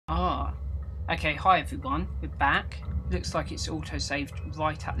Okay, hi everyone, we're back. Looks like it's auto-saved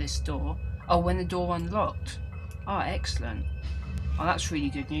right at this door. Oh, when the door unlocked. Oh, excellent. Oh, that's really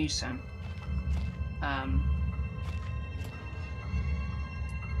good news then. I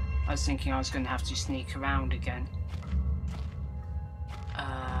was thinking I was going to have to sneak around again.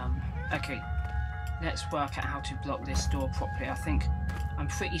 Okay, let's work out how to block this door properly. I'm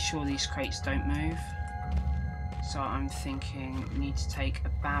pretty sure these crates don't move. So I'm thinking we need to take a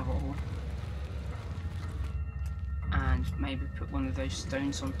barrel and maybe put one of those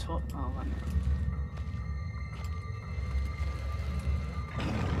stones on top. Oh, wait a minute.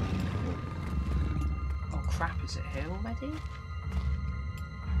 Oh crap, is it here already?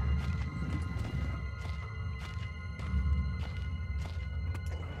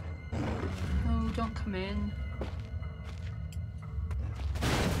 Oh, don't come in.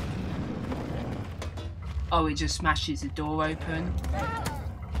 Oh, it just smashes the door open.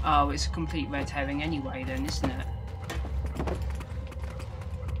 Oh, it's a complete red herring anyway then, isn't it?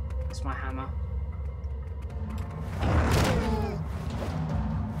 That's my hammer.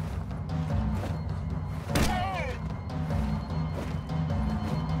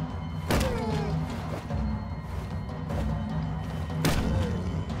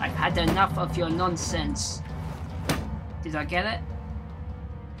 I've had enough of your nonsense. Did I get it?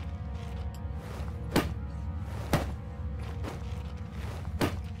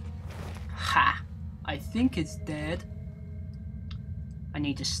 Ha! I think it's dead. I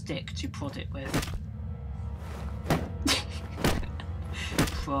need a stick to prod it with.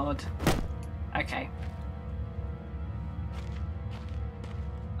 Prod. Okay.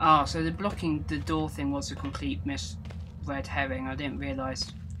 Oh, so the blocking the door thing was a complete red herring. I didn't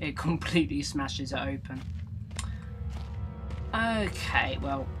realise it completely smashes it open. Okay,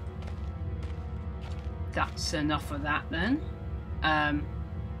 well, that's enough of that then.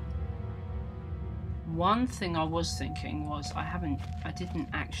 One thing I was thinking was I didn't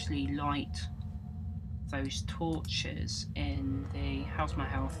actually light those torches in the how's my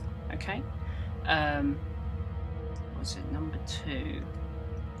health? Okay. What's it, number 2?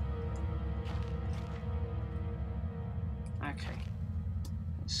 Okay.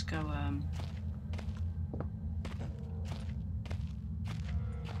 Let's go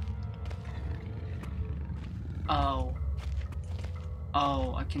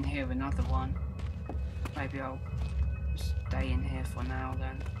Oh, I can hear another one. Maybe I'll stay in here for now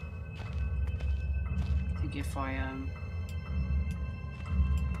then. I think if I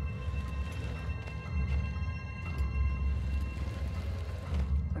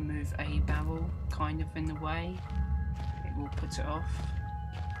move a barrel kind of in the way, it will put it off.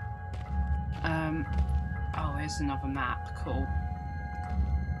 Oh, here's another map. Cool.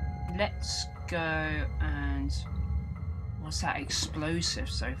 Let's go and what's that?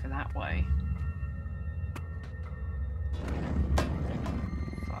 Explosives over that way.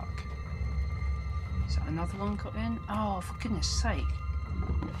 Fuck. Is that another one got in? Oh, for goodness sake.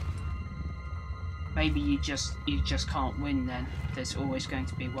 Maybe you just can't win then. There's always going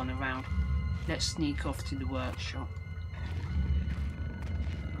to be one around. Let's sneak off to the workshop.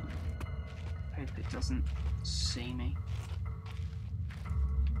 Hope it doesn't see me.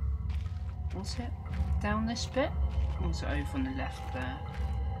 Was it down this bit? Or was it over on the left there?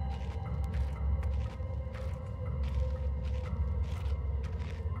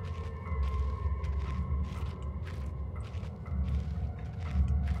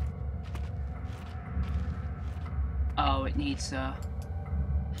 Oh, it needs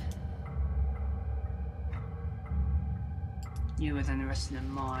newer than the rest of the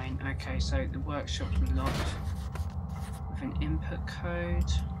mine. Okay, so the workshop's locked with an input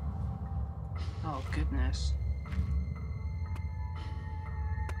code. Oh goodness.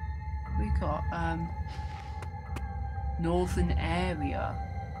 We got northern area.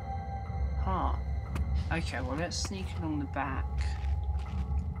 Huh. Okay, well let's sneak along the back.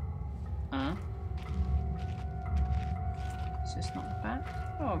 Huh? Is this not the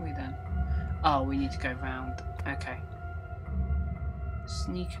back? Where are we then? Oh, we need to go round. Okay.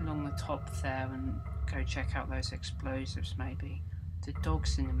 Sneak along the top there and go check out those explosives maybe. The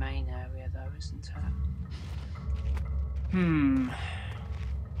dog's in the main area though, isn't it?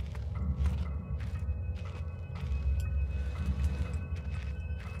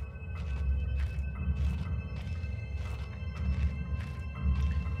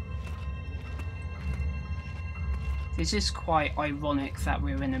 This is quite ironic that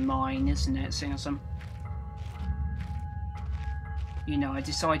we're in a mine, isn't it? Seeing as you know, I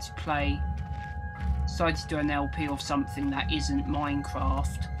decided to do an LP of something that isn't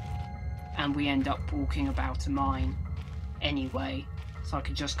Minecraft, and we end up walking about a mine anyway. Looks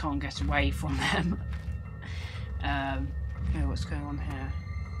like I just can't get away from them. Okay, what's going on here?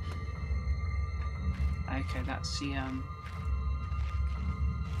 Okay, that's the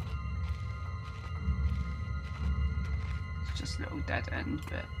it's just a little dead end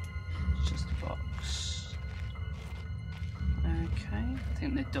bit. It's just a box. Okay, I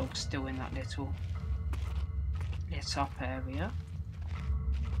think the dog's still in that little lit up area.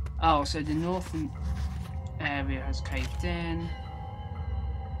 Oh, so the northern area has caved in.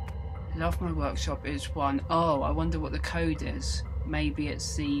 Love my workshop is 1. Oh, I wonder what the code is. Maybe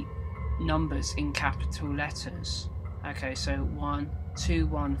it's the numbers in capital letters. Okay, so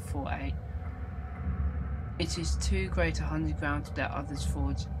 12148. It is too great a hunting ground to let others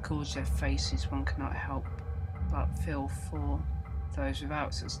gorge their faces. One cannot help but feel for those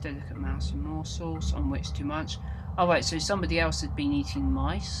without such delicate mousy morsels on which to munch. Oh wait, so somebody else had been eating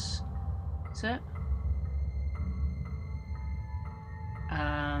mice, is it?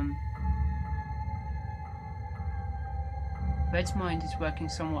 Red's mind is working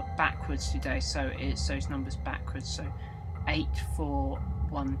somewhat backwards today, so it's those numbers backwards. So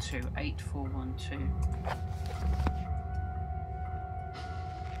 8412, 8412.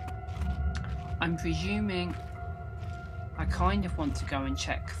 I'm presuming I kind of want to go and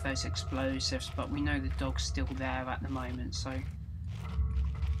check those explosives, but we know the dog's still there at the moment, so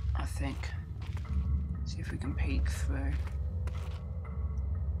I think see if we can peek through.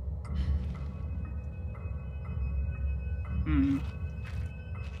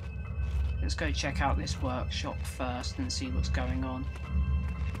 Let's go check out this workshop first and see what's going on.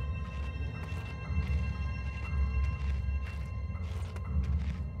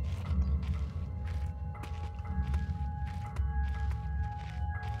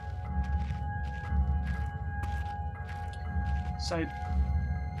 So,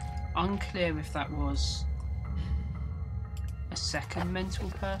 unclear if that was a second mental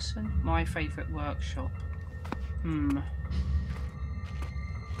person. My favourite workshop.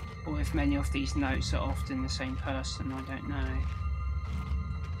 Or if many of these notes are often the same person, I don't know.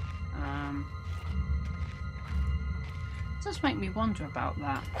 It does make me wonder about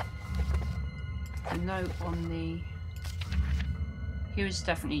that. The note on the... He was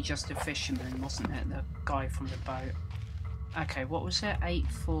definitely just a fisherman, wasn't it? The guy from the boat. Okay, what was it?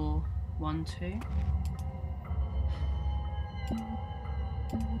 8412?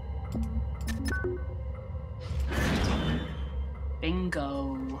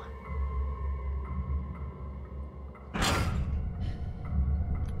 Bingo.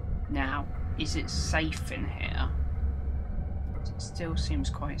 Now, is it safe in here? It still seems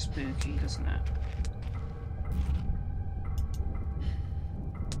quite spooky, doesn't it?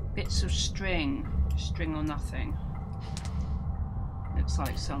 Bits of string or nothing. Looks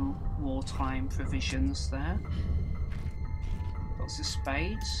like some wartime provisions there. Lots of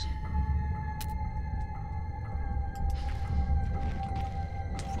spades.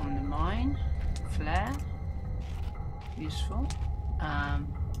 From the mine. Flare. Useful.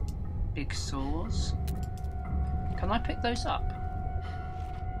 Big saws. Can I pick those up?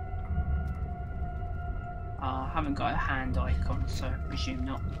 I haven't got a hand icon, so I presume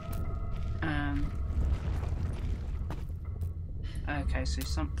not. Okay, so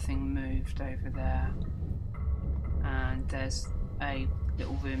something moved over there. And there's a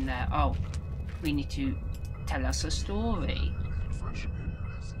little room there. Oh, we need to tell us a story.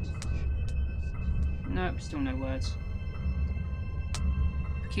 Nope, still no words.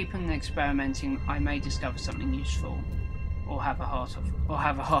 Keeping on experimenting, I may discover something useful, or have a heart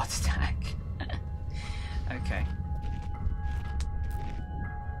attack. Okay.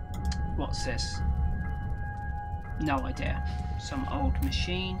 What's this? No idea. Some old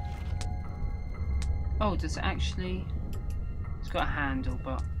machine. Oh, does it actually? It's got a handle,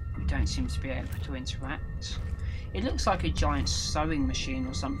 but we don't seem to be able to interact. It looks like a giant sewing machine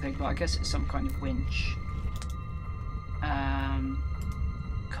or something, but I guess it's some kind of winch.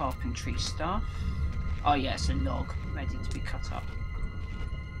 Carpentry stuff. Oh yeah, it's a log ready to be cut up.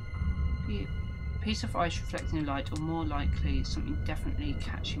 Piece of ice reflecting light, or more likely something definitely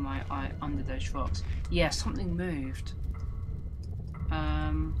catching my eye under those rocks. Yeah, something moved.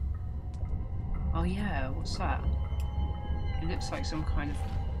 Oh yeah, what's that? It looks like some kind of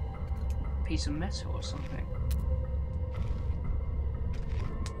piece of metal or something.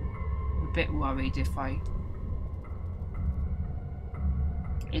 I'm a bit worried if I...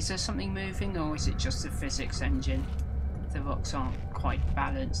 Is there something moving, or is it just a physics engine? The rocks aren't quite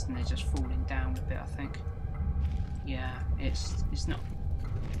balanced and they're just falling down a bit, I think. Yeah, it's not.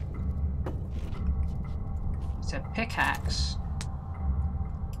 It's a pickaxe.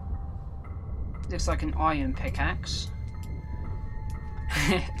 Looks like an iron pickaxe.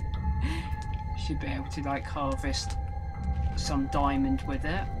 Should be able to like harvest some diamond with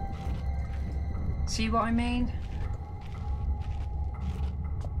it. See what I mean?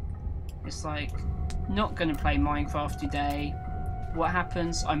 It's like, not gonna play Minecraft today. What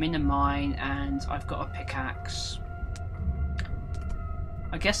happens? I'm in a mine and I've got a pickaxe.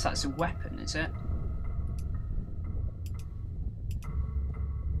 I guess that's a weapon, is it?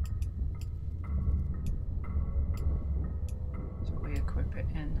 So we equip it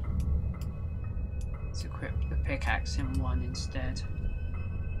in. Let's equip the pickaxe in one instead.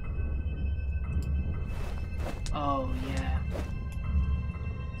 Oh yeah.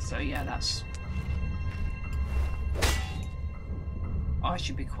 So yeah, that's... I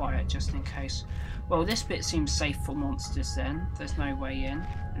should be quiet just in case. Well, this bit seems safe for monsters then. There's no way in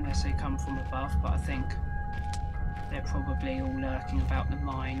unless they come from above, but I think they're probably all lurking about the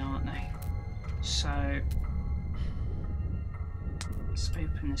mine, aren't they? So let's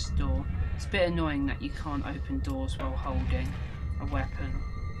open this door. It's a bit annoying that you can't open doors while holding a weapon.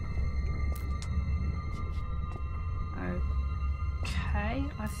 Okay,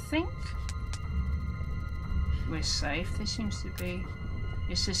 I think we're safe. This seems to be...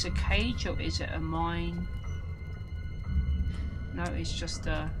 Is this a cage or is it a mine? No, it's just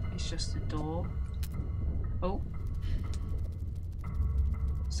a door. Oh,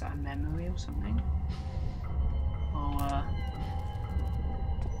 is that a memory or something? Or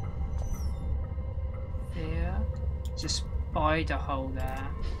fear? It's a spider hole there.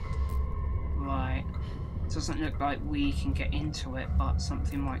 Right. Doesn't look like we can get into it, but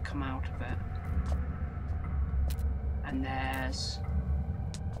something might come out of it. And there's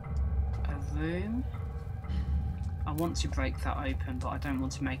a room. I want to break that open, but I don't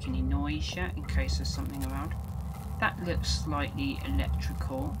want to make any noise yet in case there's something around. That looks slightly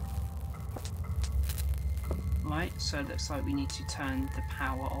electrical. Right, so it looks like we need to turn the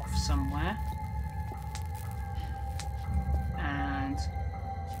power off somewhere. And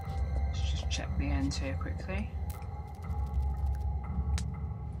let's just check the end here quickly.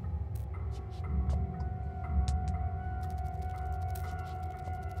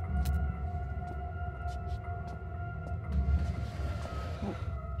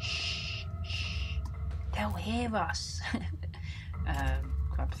 They'll hear us.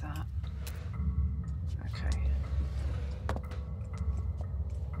 Grab that. Okay.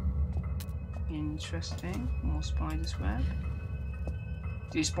 Interesting. More spider's web.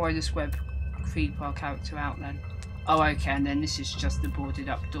 Do spider's web creep our character out then? Oh, okay. And then this is just the boarded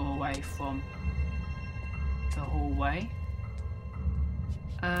up doorway from the hallway.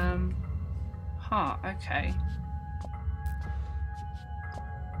 Huh. Okay.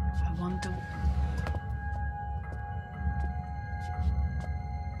 I wonder.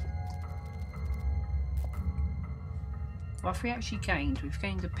 What have we actually gained? We've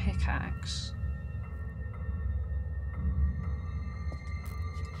gained a pickaxe.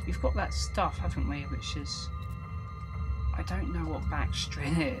 We've got that stuff, haven't we? Which is... I don't know what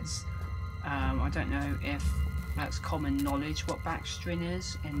backstring is. I don't know if that's common knowledge what backstring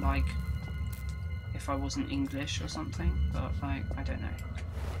is in, like, if I wasn't English or something. But, like, I don't know.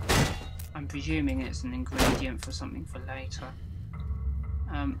 I'm presuming it's an ingredient for something for later.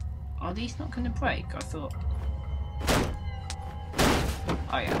 Are these not going to break? I thought...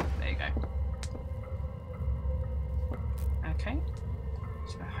 Oh yeah, there you go. Okay.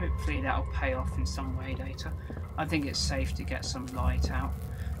 So hopefully that'll pay off in some way later. I think it's safe to get some light out.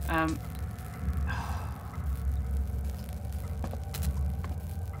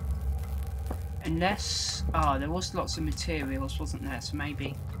 Unless... Oh, there was lots of materials, wasn't there? So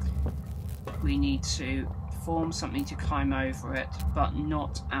maybe we need to form something to climb over it, but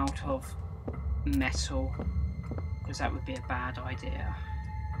not out of metal, because that would be a bad idea.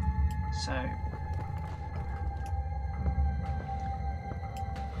 So,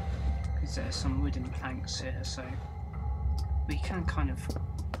 because there's some wooden planks here, so we can kind of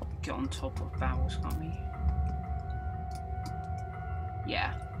get on top of barrels, can't we?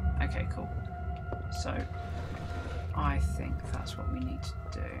 Yeah. Okay, cool. So, I think that's what we need to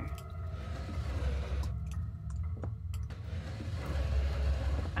do.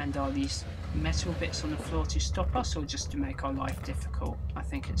 And are these metal bits on the floor to stop us or just to make our life difficult? I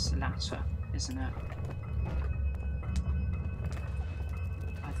think it's the latter, isn't it?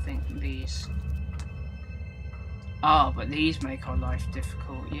 I think these... Ah, but these make our life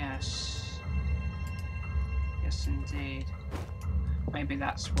difficult, yes. Yes, indeed. Maybe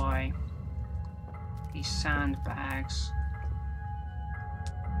that's why these sandbags...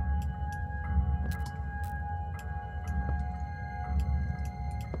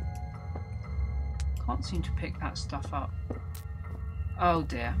 Can't seem to pick that stuff up. Oh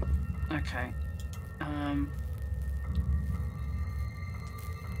dear. Okay.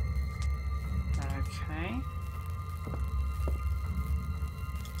 Okay.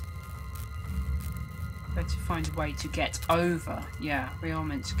 Better find a way to get over. Yeah, we are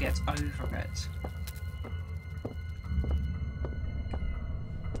meant to get over it.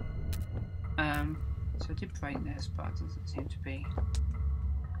 So I did break this, but it doesn't seem to be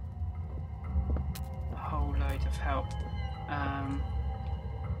a whole load of help. I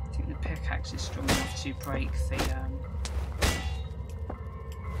think the pickaxe is strong enough to break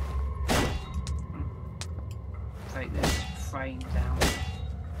this frame down.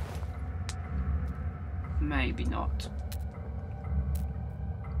 Maybe not.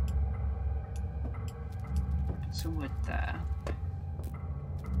 Bits of wood there.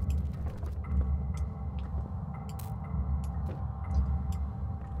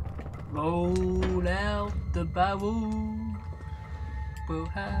 Roll out the barrel. We'll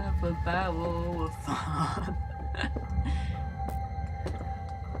have a barrel of fun.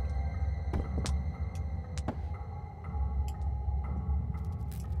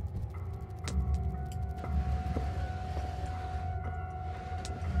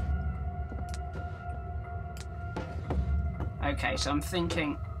 Okay, so I'm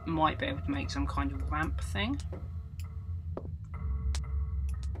thinking might be able to make some kind of ramp thing.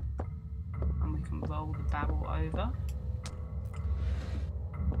 And we can roll the barrel over.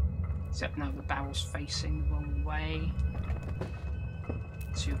 Except now the barrel's facing the wrong way.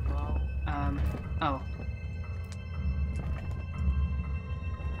 To roll. Oh.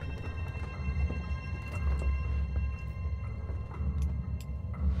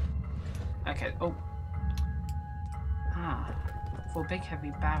 Okay, oh. Ah. For a big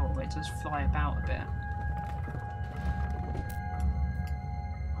heavy barrel, it does fly about a bit.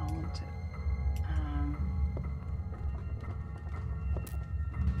 I want it.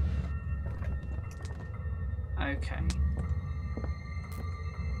 Okay.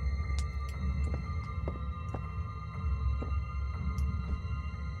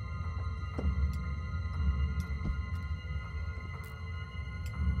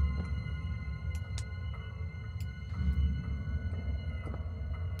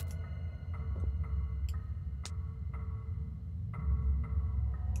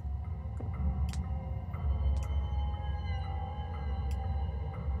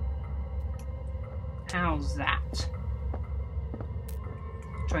 How's that?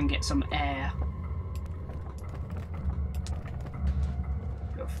 Try and get some air.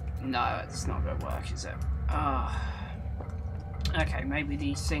 No, it's not going to work, is it? Okay, maybe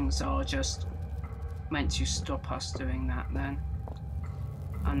these things are just meant to stop us doing that then.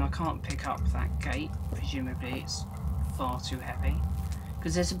 And I can't pick up that gate. Presumably it's far too heavy.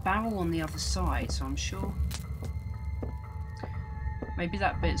 Because there's a barrel on the other side, so I'm sure... Maybe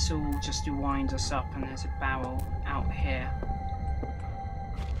that bit's all just to wind us up and there's a barrel out here.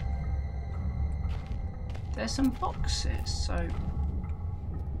 There's some boxes, so...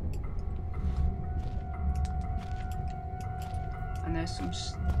 And there's some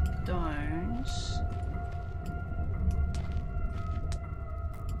stones.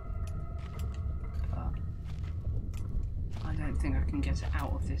 But I don't think I can get it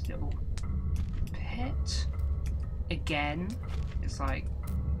out of this little pit. Again. It's like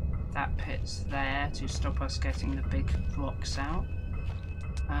that pit's there to stop us getting the big rocks out.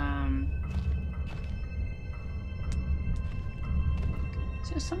 Is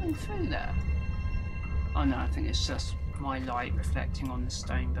there something through there? Oh no, I think it's just my light reflecting on the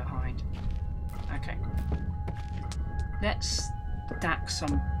stone behind. Okay. Let's stack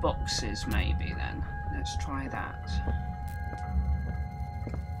some boxes maybe then. Let's try that.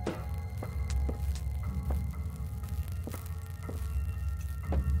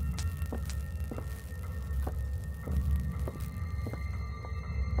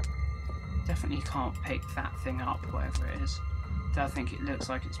 Definitely can't pick that thing up, whatever it is. I think it looks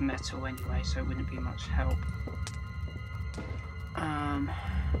like it's metal anyway, so it wouldn't be much help.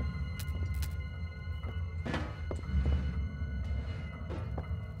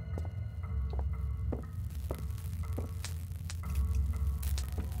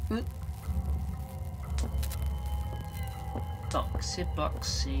 Boxy,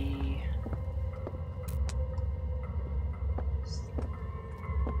 boxy.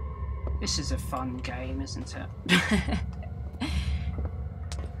 This is a fun game, isn't it?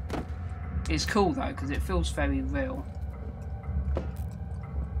 It's cool though, because it feels very real.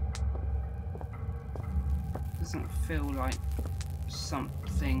 Doesn't feel like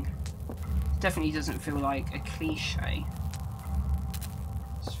something... Definitely doesn't feel like a cliche.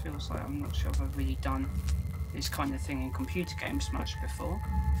 It just feels like I'm not sure if I've really done this kind of thing in computer games much before.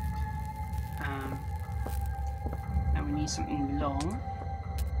 Now we need something long.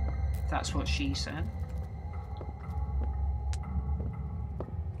 That's what she said.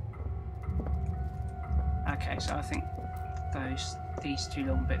 Okay, so I think these two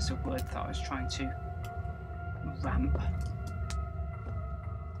long bits of wood that I was trying to ramp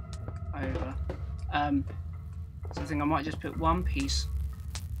over. So I think I might just put one piece.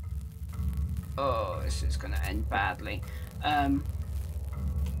 Oh, this is going to end badly.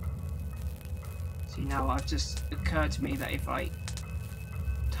 See, now I've just occurred to me that if I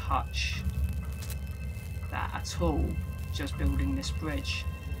touch that at all, just building this bridge,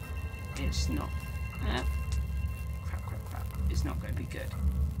 it's not. Crap. It's not going to be good.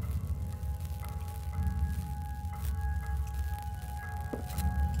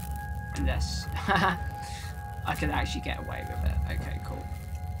 Unless I can actually get away with it. Okay, cool.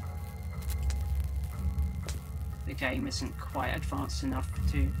 The game isn't quite advanced enough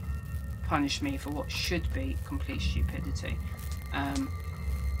to punish me for what should be complete stupidity. Am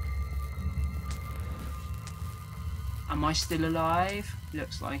I still alive?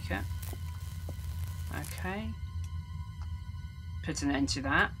 Looks like it. Okay. Put an end to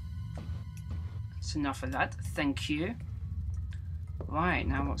that. That's enough of that. Thank you. Right,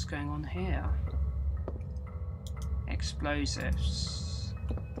 now what's going on here? Explosives.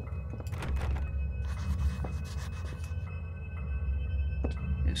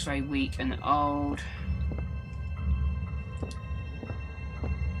 Looks very weak and old.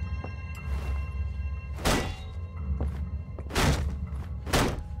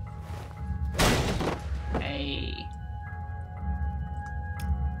 Hey.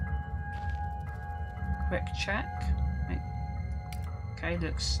 Quick check. Okay,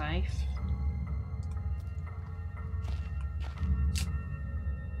 looks safe.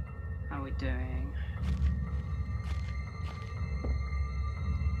 How are we doing?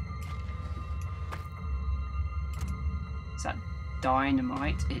 Is that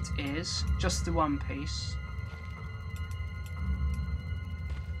dynamite? It is. Just the one piece.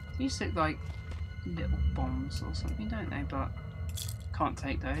 These look like little bombs or something, don't they? But can't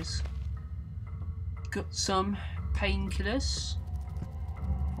take those. Got some painkillers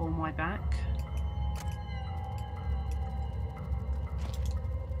for my back.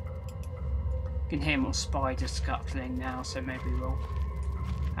 You can hear more spiders scuttling now, so maybe we'll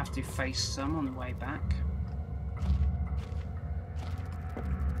have to face some on the way back.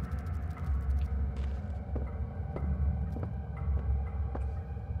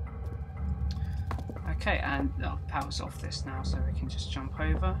 Okay, and power's off this now, so we can just jump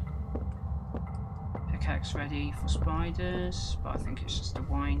over. Pickaxe ready for spiders, but I think it's just a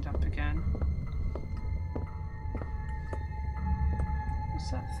wind up again.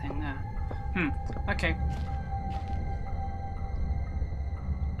 What's that thing there? Okay.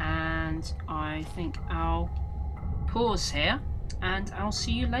 And I think I'll pause here, and I'll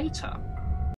see you later.